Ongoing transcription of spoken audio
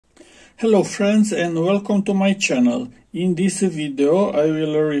Hello friends and welcome to my channel. In this video I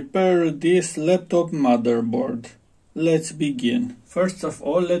will repair this laptop motherboard. Let's begin. First of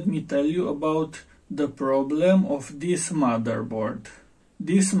all, let me tell you about the problem of this motherboard.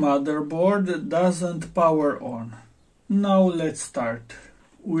 This motherboard doesn't power on. Now let's start.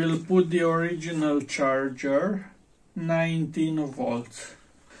 We'll put the original charger, 19 volts.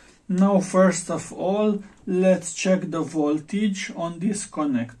 Now first of all, let's check the voltage on this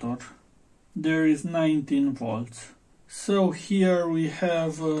connector. There is 19 volts. So here we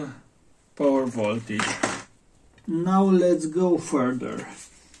have power voltage. Now let's go further.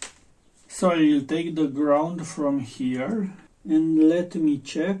 So I will take the ground from here and let me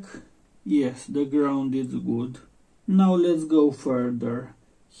check. Yes, the ground is good. Now let's go further.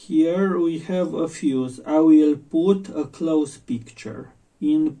 Here we have a fuse. I will put a close picture.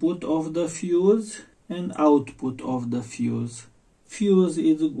 Input of the fuse and output of the fuse. Fuse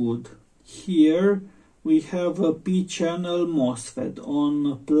is good. Here we have a P-channel MOSFET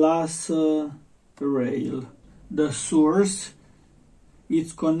on plus rail. The source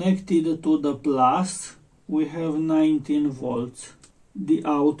is connected to the plus. We have 19 volts. The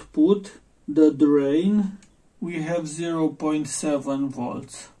output, the drain, we have 0.7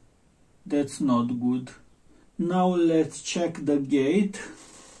 volts. That's not good. Now let's check the gate.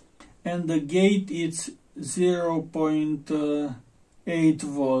 And the gate is 0.8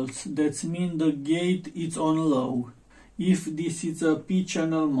 volts. That means the gate is on low. If this is a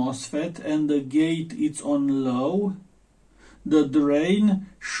P-channel MOSFET and the gate is on low, the drain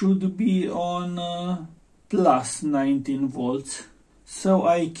should be on plus 19 volts. So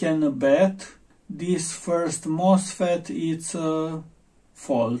I can bet this first MOSFET is a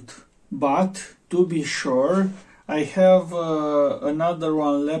fault. But to be sure, I have another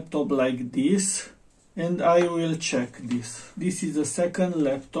one laptop like this. And I will check this. This is the second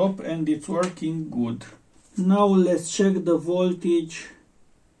laptop and it's working good. Now let's check the voltage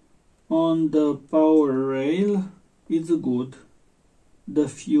on the power rail. It's good. The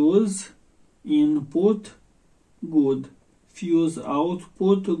fuse input, good. Fuse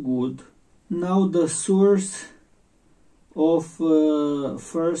output, good. Now the source of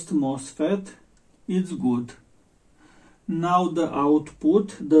first MOSFET is good. Now the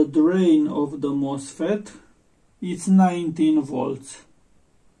output, the drain of the MOSFET, it's 19 volts.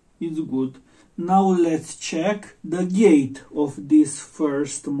 It's good. Now let's check the gate of this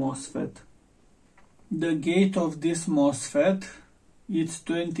first MOSFET. The gate of this MOSFET is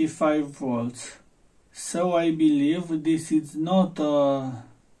 25 volts. So I believe this is not a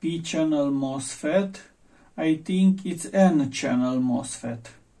P-channel MOSFET. I think it's N-channel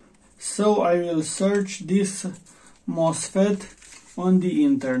MOSFET. So I will search this MOSFET on the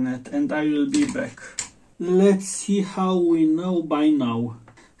internet and I will be back. Let's see how we know by now.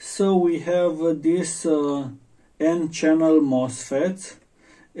 So we have this N-channel MOSFETs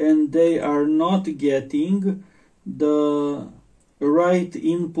and they are not getting the right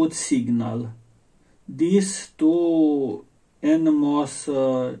input signal. These two NMOS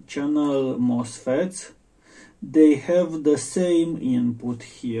channel MOSFETs, they have the same input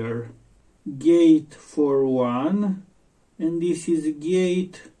here. Gate for one, and this is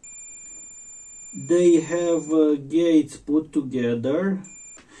gate. They have gates put together,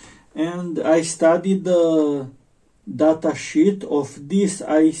 and I studied the data sheet of this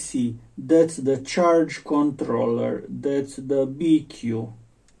IC. That's the charge controller, that's the BQ,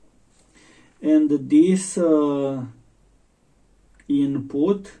 and this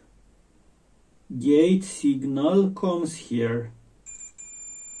input gate signal comes here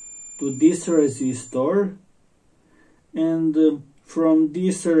to this resistor, and from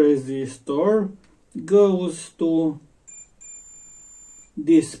this resistor goes to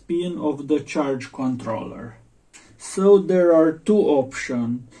this pin of the charge controller. So there are two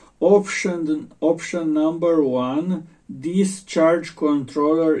options. Option number one, this charge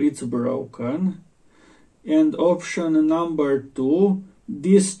controller is broken, and option number two,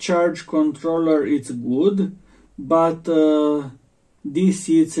 this charge controller is good, but this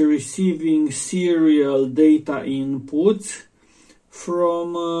is receiving serial data inputs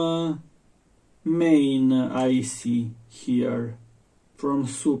from main IC here, from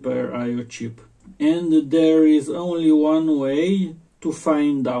Super IO chip. And there is only one way to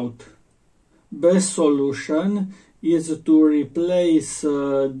find out. Best solution is to replace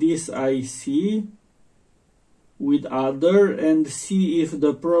this IC with other and see if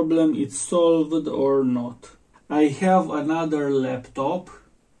the problem is solved or not. I have another laptop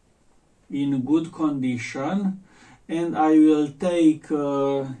in good condition and I will take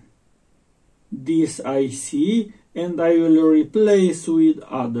this IC and I will replace with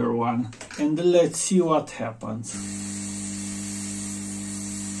other one, and let's see what happens.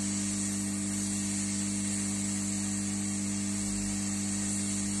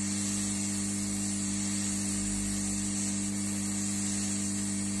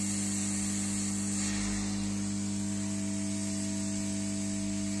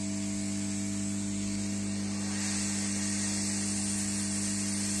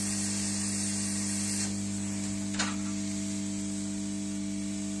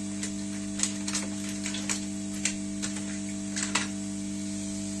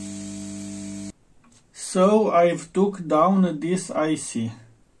 So I've took down this IC,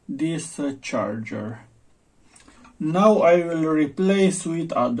 this charger. Now I will replace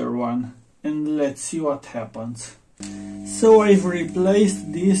with other one, and let's see what happens. So I've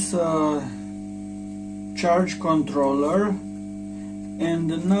replaced this charge controller,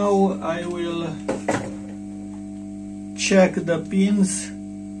 and now I will check the pins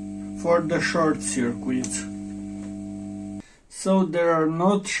for the short circuits. So there are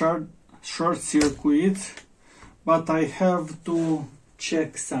not short circuits, but I have to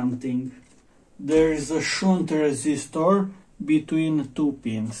check something. There is a shunt resistor between two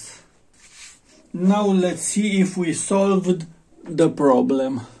pins. Now let's see if we solved the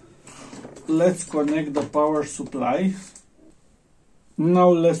problem. Let's connect the power supply. Now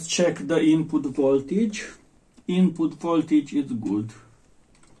let's check the input voltage. Input voltage is good.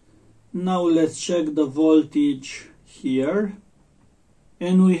 Now let's check the voltage here.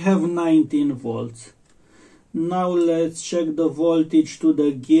 And we have 19 volts. Now let's check the voltage to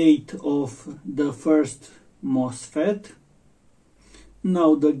the gate of the first MOSFET.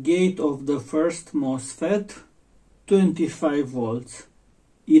 Now the gate of the first MOSFET, 25 volts.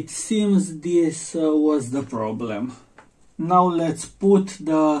 It seems this was the problem. Now let's put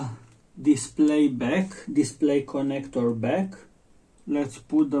the display connector back. Let's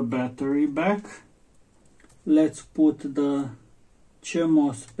put the battery back. Let's put the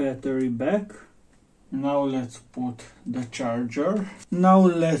CMOS battery back. Now let's put the charger. Now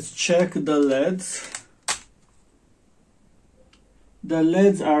let's check the LEDs. The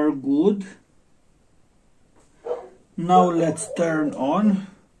LEDs are good. Now let's turn on.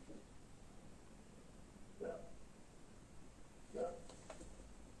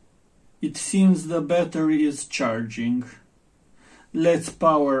 It seems the battery is charging. Let's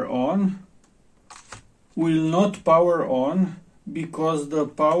power on. Will not power on because the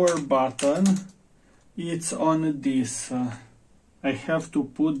power button it's on this. I have to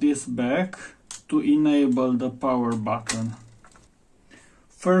put this back to enable the power button.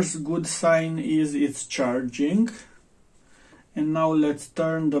 First good sign is it's charging. And now let's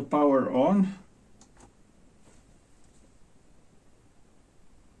turn the power on.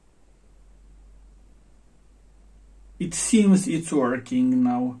 It seems it's working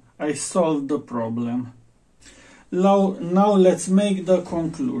now. I solved the problem. Now let's make the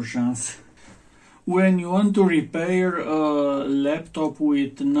conclusions. When you want to repair a laptop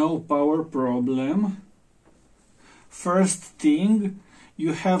with no power problem, first thing,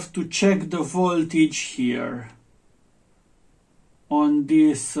 you have to check the voltage here on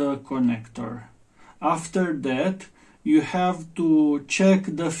this connector. After that, you have to check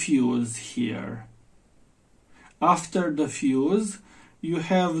the fuse here. After the fuse, you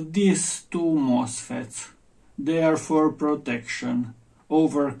have these two MOSFETs. They are for protection,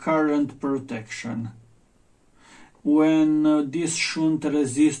 overcurrent protection. When this shunt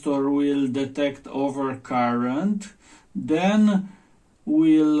resistor will detect overcurrent, then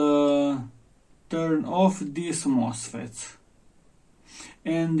we'll turn off these MOSFETs.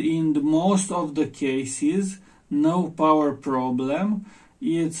 And in most of the cases, no power problem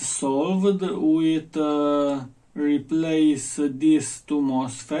is solved with replace these two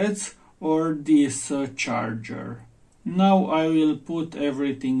MOSFETs or this charger. Now I will put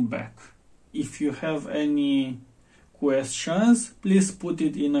everything back. If you have any questions, please put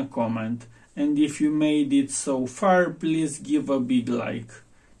it in a comment. And if you made it so far, please give a big like.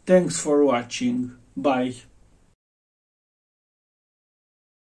 Thanks for watching. Bye.